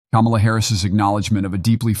Kamala Harris's acknowledgement of a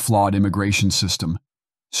deeply flawed immigration system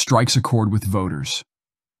strikes a chord with voters,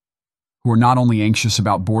 who are not only anxious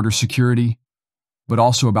about border security, but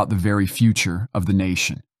also about the very future of the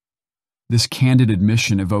nation. This candid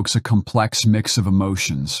admission evokes a complex mix of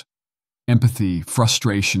emotions: empathy,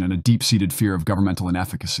 frustration, and a deep-seated fear of governmental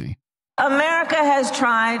inefficacy. America has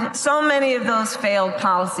tried so many of those failed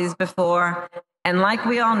policies before, and like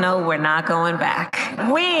we all know, we're not going back.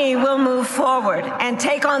 We will move forward and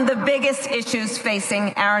take on the biggest issues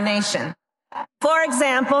facing our nation. For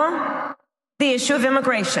example, the issue of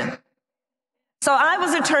immigration. So I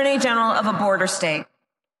was Attorney General of a border state.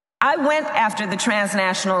 I went after the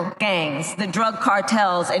transnational gangs, the drug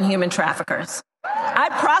cartels, and human traffickers. I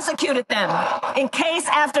prosecuted them in case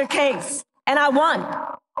after case, and I won.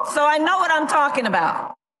 So I know what I'm talking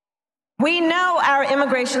about. We know our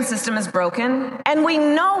immigration system is broken, and we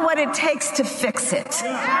know what it takes to fix it.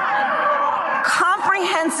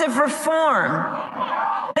 Comprehensive reform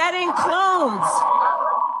that includes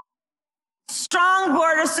strong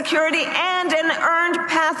border security and an earned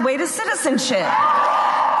pathway to citizenship.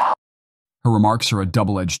 Her remarks are a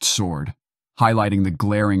double-edged sword, highlighting the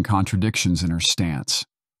glaring contradictions in her stance.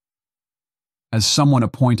 As someone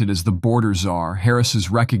appointed as the border czar, Harris's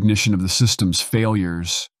recognition of the system's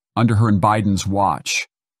failures under her and Biden's watch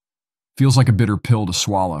feels like a bitter pill to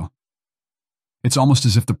swallow. It's almost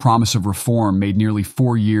as if the promise of reform made nearly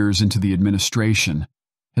 4 years into the administration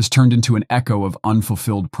has turned into an echo of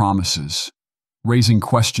unfulfilled promises, raising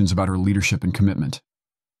questions about her leadership and commitment.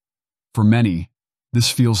 For many, this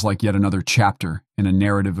feels like yet another chapter in a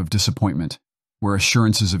narrative of disappointment, where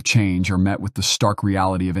assurances of change are met with the stark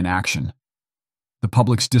reality of inaction. The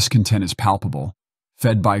public's discontent is palpable,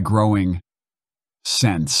 fed by growing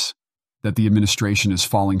sense that the administration is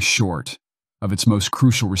falling short of its most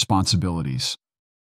crucial responsibilities.